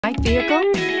right vehicle?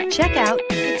 Check out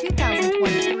the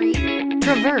 2023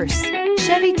 Traverse.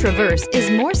 Chevy Traverse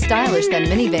is more stylish than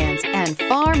minivans and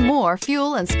far more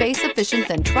fuel and space efficient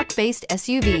than truck-based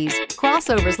SUVs.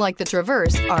 Crossovers like the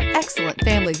Traverse are excellent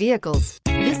family vehicles.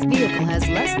 This vehicle has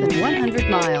less than 100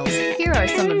 miles. Here are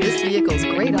some of this vehicle's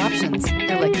great options: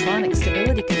 electronic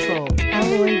stability control,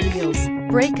 alloy wheels,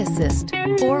 brake assist,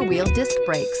 four-wheel disc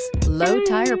brakes, low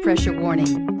tire pressure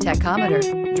warning,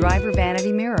 tachometer, driver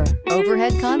vanity mirror,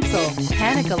 overhead console,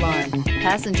 panic alarm,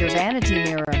 passenger vanity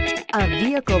mirror. A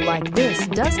vehicle like this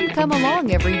doesn't come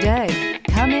along every day.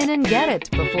 Come in and get it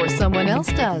before someone else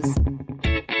does.